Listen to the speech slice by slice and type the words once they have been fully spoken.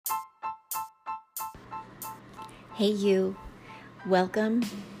Hey you, welcome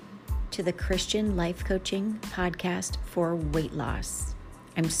to the Christian Life Coaching Podcast for weight loss.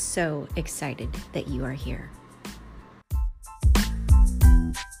 I'm so excited that you are here.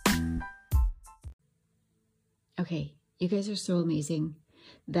 Okay, you guys are so amazing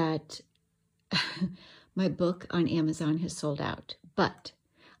that my book on Amazon has sold out, but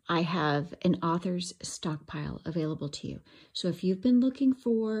I have an author's stockpile available to you. So if you've been looking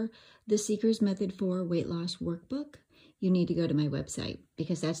for the Seeker's Method for Weight Loss workbook, you need to go to my website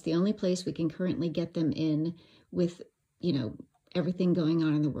because that's the only place we can currently get them in with, everything going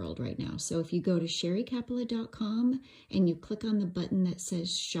on in the world right now. So if you go to sherrycapella.com and you click on the button that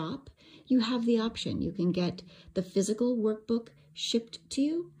says shop, you have the option. You can get the physical workbook shipped to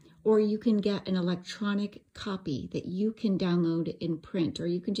you, or you can get an electronic copy that you can download in print, or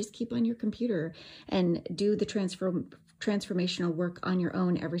you can just keep on your computer and do the transformational work on your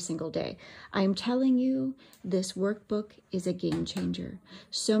own every single day. I'm telling you, this workbook is a game changer.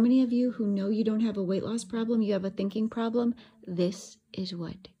 So many of you who know you don't have a weight loss problem, you have a thinking problem, this is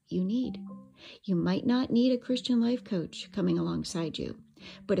what you need. You might not need a Christian life coach coming alongside you.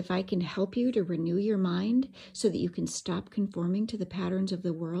 But if I can help you to renew your mind so that you can stop conforming to the patterns of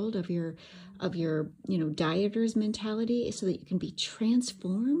the world, of your dieter's mentality, so that you can be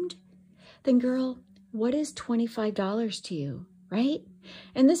transformed, then girl, what is $25 to you, right?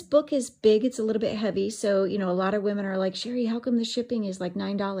 And this book is big. It's a little bit heavy. So, a lot of women are like, Sherry, how come the shipping is like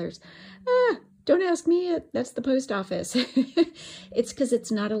 $9? Don't ask me. That's the post office. It's because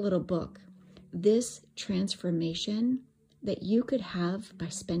it's not a little book. This transformation that you could have by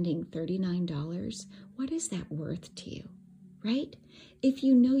spending $39, what is that worth to you, right? If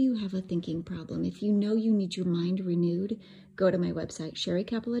you know you have a thinking problem, if you know you need your mind renewed, go to my website,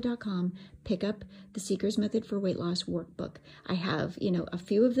 sherrycapella.com, pick up the Seeker's Method for Weight Loss workbook. I have, a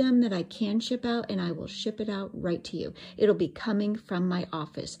few of them that I can ship out, and I will ship it out right to you. It'll be coming from my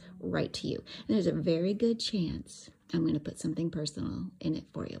office right to you. And there's a very good chance I'm going to put something personal in it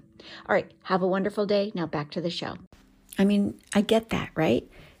for you. All right, have a wonderful day. Now back to the show. I mean, I get that, right?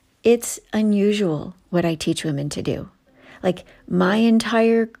 It's unusual what I teach women to do. Like my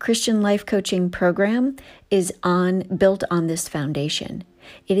entire Christian life coaching program is built on this foundation.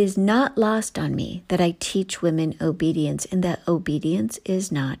 It is not lost on me that I teach women obedience and that obedience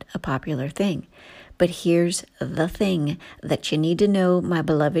is not a popular thing. But here's the thing that you need to know, my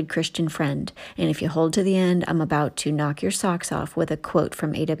beloved Christian friend. And if you hold to the end, I'm about to knock your socks off with a quote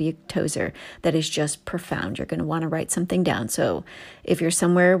from A.W. Tozer that is just profound. You're going to want to write something down. So if you're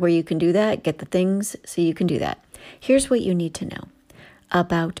somewhere where you can do that, get the things so you can do that. Here's what you need to know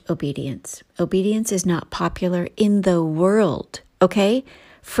about obedience. Obedience is not popular in the world, okay?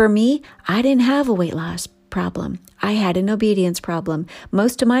 For me, I didn't have a weight loss problem. I had an obedience problem.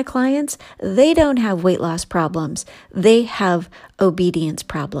 Most of my clients, they don't have weight loss problems. They have obedience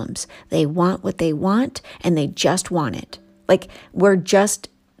problems. They want what they want and they just want it. Like we're just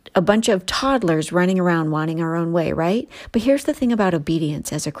a bunch of toddlers running around wanting our own way, right? But here's the thing about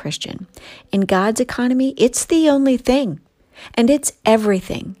obedience as a Christian. In God's economy, it's the only thing, and it's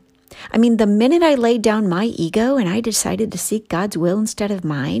everything. I mean, the minute I laid down my ego and I decided to seek God's will instead of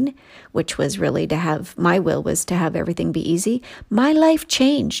mine, which was really my will was to have everything be easy, my life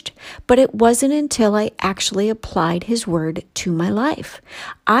changed. But it wasn't until I actually applied His word to my life.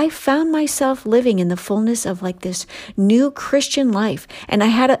 I found myself living in the fullness of like this new Christian life. And I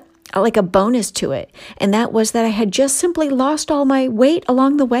had a bonus to it. And that was that I had just simply lost all my weight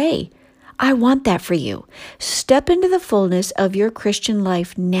along the way. I want that for you. Step into the fullness of your Christian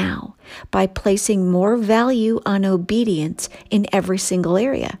life now by placing more value on obedience in every single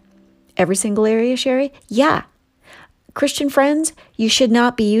area. Every single area, Sherry? Yeah. Christian friends, you should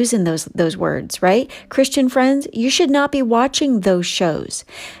not be using those words, right? Christian friends, you should not be watching those shows.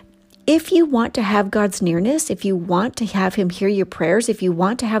 If you want to have God's nearness, if you want to have Him hear your prayers, if you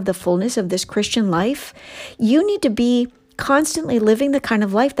want to have the fullness of this Christian life, you need to be constantly living the kind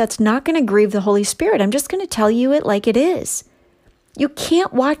of life that's not going to grieve the Holy Spirit. I'm just going to tell you it like it is. You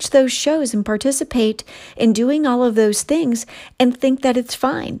can't watch those shows and participate in doing all of those things and think that it's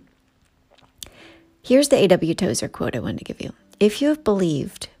fine. Here's the A.W. Tozer quote I wanted to give you. If you have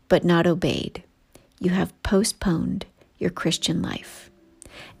believed but not obeyed, you have postponed your Christian life.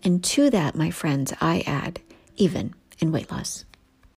 And to that, my friends, I add, even in weight loss.